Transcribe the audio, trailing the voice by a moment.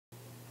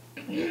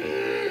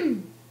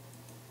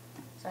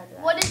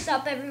What is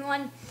up,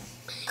 everyone?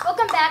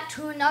 Welcome back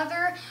to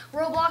another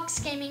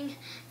Roblox gaming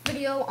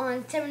video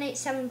on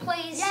 787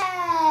 Plays.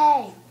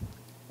 Yay!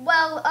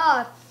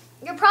 Well,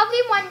 you're probably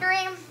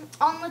wondering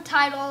on the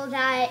title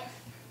that,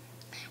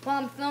 well,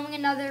 I'm filming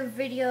another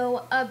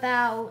video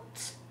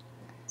about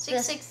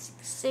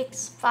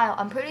 666 file.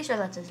 I'm pretty sure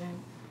that's his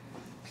name.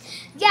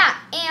 Yeah,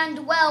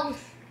 and well,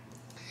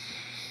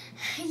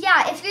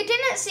 yeah, if you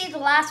didn't see the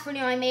last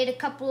video I made a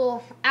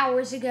couple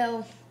hours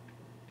ago,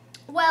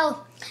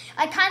 well,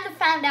 I kind of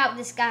found out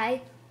this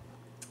guy,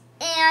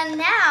 and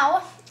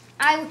now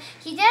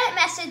he didn't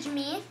message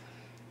me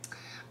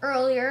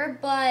earlier,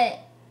 but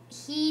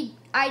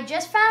I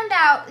just found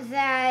out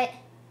that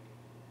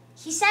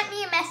he sent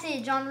me a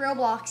message on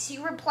Roblox. He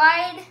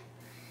replied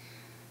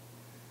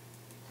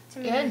to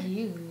me. And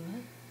you.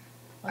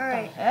 What All the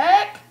right.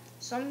 heck?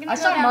 So I'm gonna I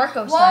go saw down.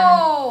 Marco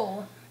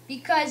Whoa!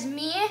 Because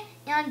me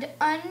and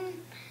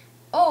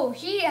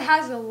he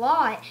has a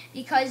lot.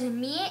 Because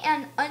me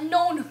and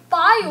Unknown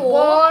File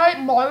are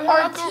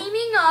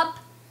teaming up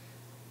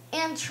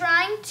and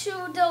trying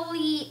to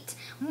delete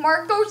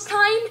Marco's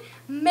Time,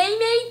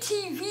 Maymay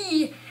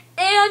TV,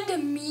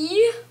 and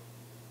me.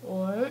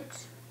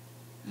 What?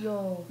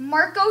 Yo.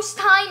 Marco's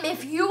Time,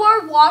 if you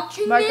are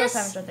watching Marco's this.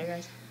 Time is right there,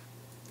 guys.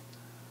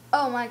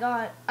 Oh my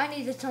god, I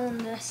need to tell him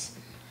this.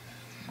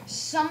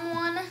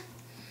 Someone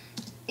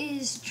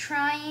is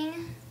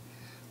trying.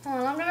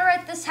 Hold on, I'm gonna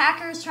write this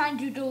hacker is trying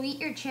to delete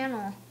your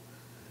channel.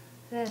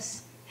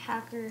 This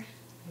hacker.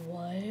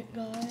 What,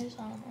 guys?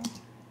 I don't know.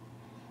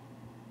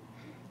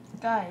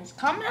 Guys,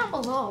 comment down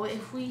below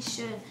if we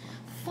should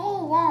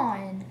full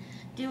on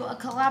do a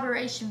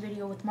collaboration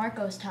video with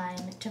Marco's Time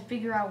to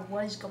figure out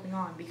what is going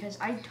on, because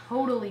I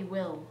totally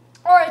will.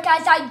 Alright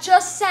guys, I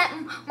just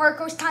sent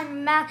Marco's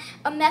Time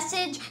a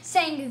message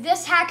saying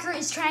this hacker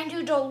is trying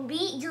to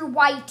delete your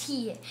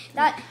YT.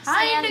 That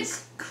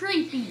stands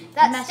creepy.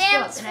 That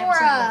stands for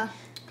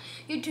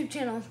YouTube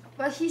channel.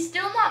 But he's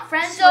still not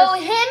friends so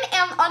with him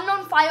and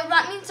Unknown File,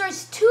 that means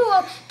there's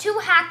two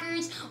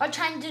hackers are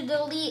trying to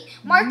delete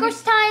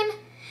Marco's Time,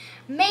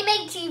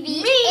 Maymay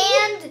TV,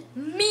 and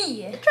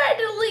me. They're trying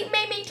to delete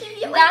Maymay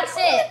TV. That's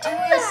it.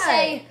 I'm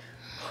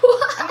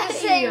gonna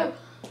say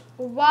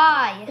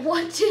why?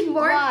 What did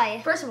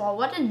Why? First of all,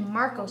 what did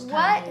Marco's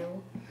Time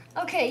do?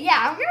 Okay, yeah,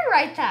 I'm gonna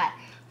write that.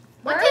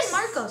 What did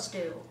Marcos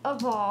do?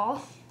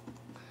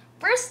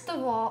 First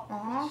of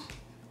all,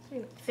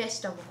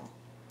 Fist of all.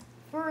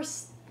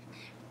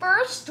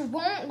 First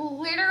won't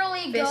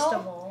literally Fist go.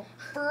 of all.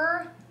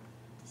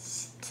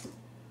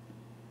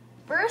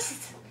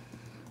 First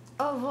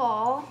of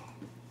all,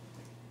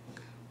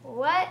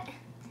 what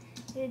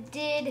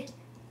did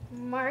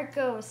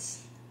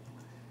Marco's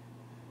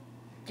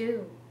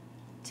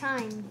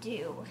Time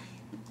do?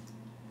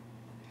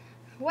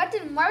 What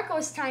did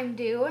Marco's Time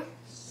do?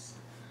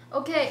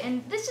 Okay,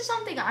 and this is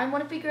something I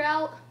want to figure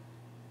out.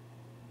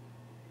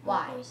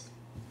 Why?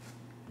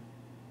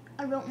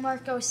 I wrote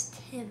Marco's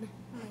Tim.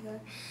 Oh my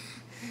god.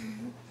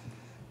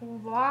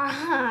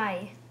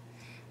 Why?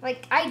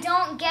 Like, I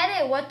don't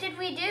get it. What did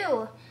we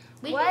do?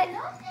 What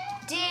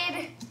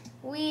did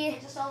we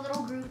just a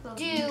little group of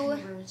do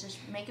YouTubers just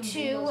making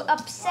to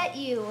upset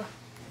you?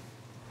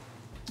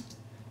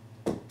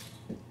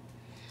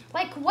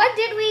 Like, what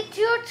did we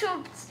do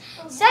to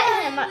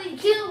upset him? He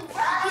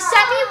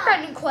sent me a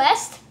friend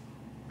request.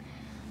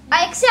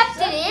 I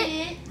accepted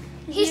it.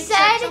 He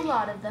said, a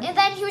lot of them. and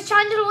then he was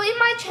trying to delete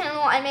my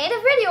channel. I made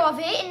a video of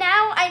it, and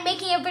now I'm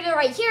making a video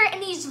right here,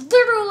 and he's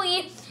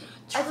literally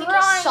trying. I think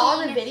he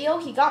saw the video,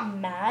 he got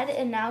mad,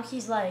 and now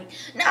he's like,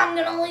 now I'm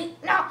gonna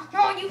delete, no,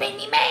 you made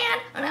me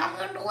mad, and now I'm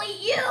gonna delete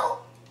you.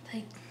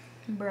 Like,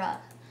 bruh.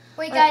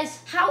 Wait, guys.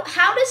 How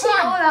does he know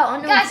about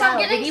Unknown Guys, File? I'm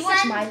getting Did he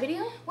watch my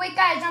video? Wait,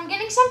 guys, I'm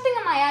getting something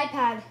on my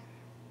iPad.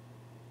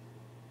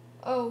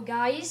 Oh,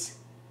 guys.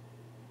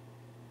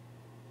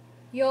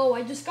 Yo,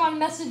 I just got a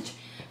message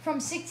from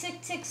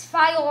 666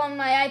 File on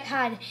my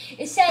iPad.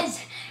 It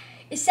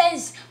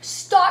says,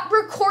 stop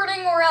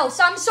recording or else.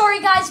 I'm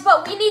sorry, guys,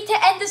 but we need to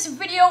end this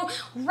video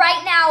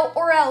right now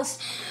or else.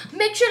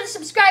 Make sure to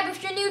subscribe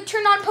if you're new,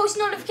 turn on post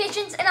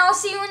notifications, and I'll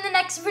see you in the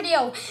next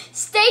video.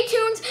 Stay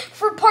tuned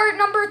for part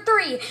number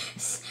 3.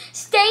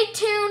 Stay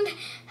tuned.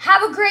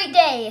 Have a great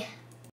day.